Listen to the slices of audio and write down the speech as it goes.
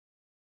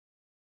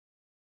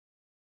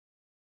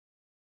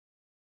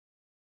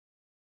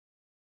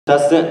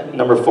Contestant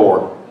number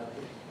 4.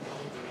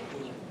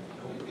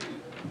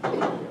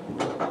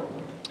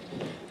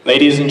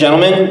 Ladies and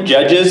gentlemen,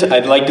 judges,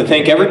 I'd like to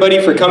thank everybody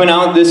for coming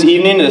out this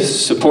evening to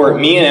support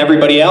me and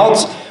everybody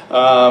else,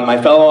 my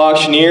fellow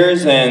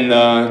auctioneers and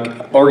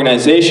the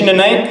organization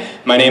tonight.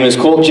 My name is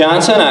Colt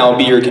Johnson. I'll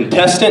be your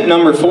contestant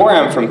number 4.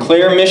 I'm from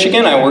Clare,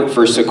 Michigan. I work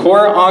for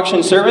Socorro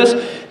Auction Service.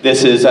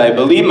 This is, I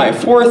believe, my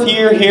 4th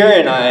year here,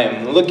 and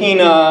I'm looking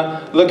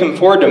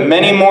forward to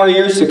many more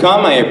years to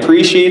come. I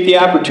appreciate the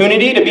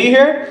opportunity to be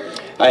here.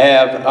 I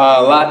have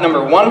lot number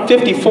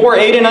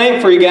 154A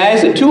tonight for you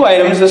guys. 2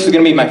 items. This is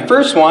going to be my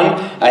first one.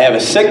 I have a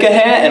Sitka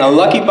hat and a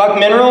Lucky Buck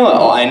mineral.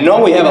 I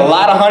know we have a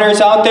lot of hunters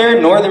out there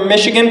in northern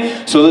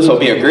Michigan, so this will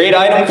be a great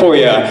item for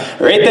you.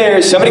 Right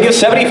there, somebody give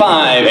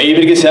 75. Hey, you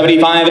better get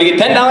 75. You better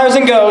get $10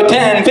 and go.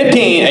 10,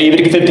 15. Hey, you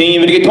better get 15. You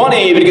better get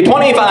 20. You better get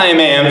 25,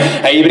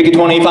 ma'am. Hey, you better get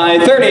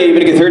 25, 30. You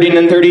better get 30 and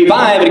then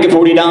 35. You better get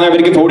 $40. You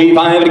better get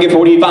 45. You better get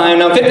 45.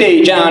 Now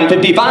 50. John,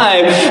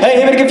 55. Hey,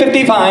 you better get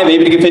 55. Hey, you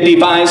better get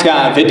 55.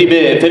 Scott, 50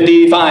 bid.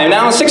 55,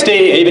 now 60,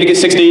 hey, you better get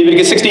 60, you better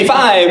get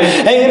 65,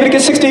 hey, you better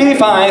get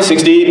 65,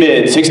 60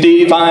 bid,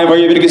 65, or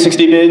you better get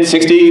 60 bid,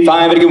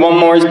 65, better get one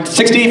more,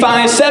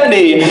 65,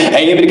 70,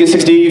 hey, you better get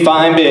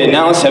 65 bid,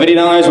 now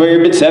 $70, where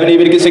you bid 70, you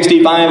better get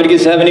 65, better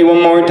get 70,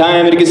 one more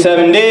time, better get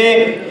 70,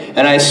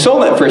 and I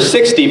sold it for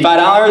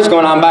 $65,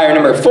 going on buyer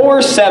number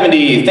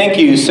 470, thank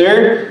you,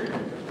 sir.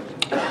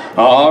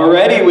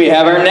 Alrighty, we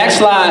have our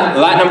next lot,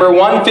 lot number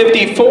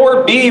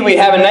 154B, we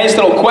have a nice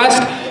little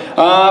Quest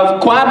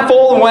quad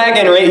fold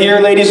wagon right here,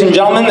 ladies and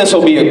gentlemen. This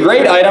will be a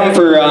great item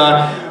for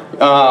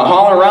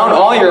hauling around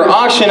all your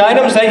auction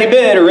items that you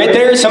bid. Right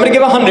there, somebody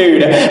give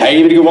 100. Hey,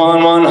 you better get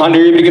 100.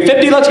 You better get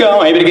 50. Let's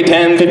go. Hey, you better get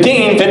 10,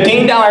 15,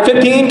 $15,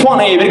 15,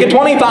 20. You better get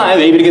 25.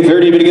 Hey, you better get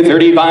 30. You better get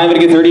 35. You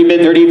better get 30.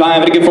 Bid 35. You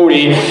better get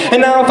 40.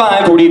 And now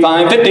 5,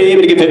 45, 50. You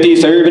better get 50,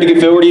 sir. You better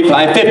get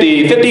 45,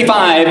 50,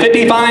 55,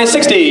 55,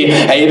 60.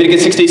 Hey, you better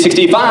get 60,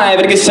 65. You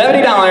better get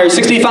 $70,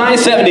 65,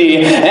 70,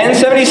 and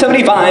 70,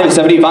 75,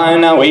 75.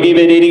 Now 80.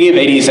 Bid 80. Give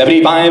 80,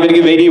 75. You better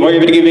give 80. Where you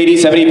better give 80,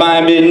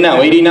 75. Bid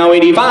now 80. Now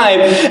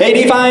 85.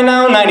 85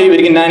 now, 90,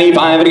 better get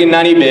 95, better get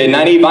 90, bid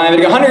 95,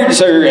 better get 100,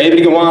 sir, hey,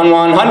 better get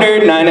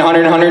 100, 90,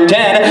 100,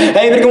 110,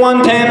 hey, better get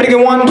 110, better get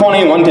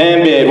 120,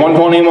 110, bid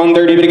 120,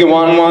 130, better get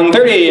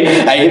 130,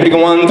 hey, better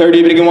get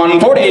 130, better get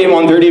 140,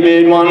 130,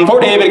 bid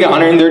 140, better get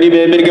 130,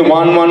 bid, better get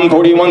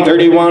 140,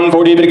 130,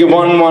 140, better get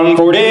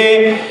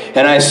 140,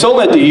 and I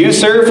sold it to you,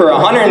 sir, for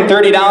 $130,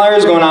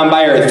 going on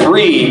buyer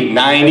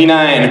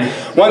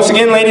 $399. Once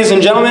again, ladies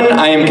and gentlemen,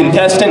 I am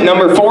contestant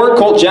number 4,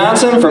 Colt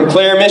Johnson from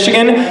Clare,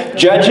 Michigan.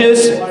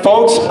 Judges,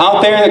 folks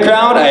out there in the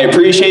crowd, I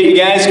appreciate you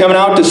guys coming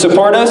out to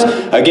support us.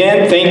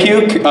 Again, thank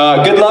you.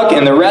 Good luck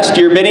in the rest of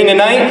your bidding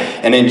tonight,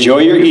 and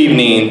enjoy your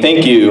evening.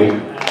 Thank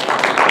you.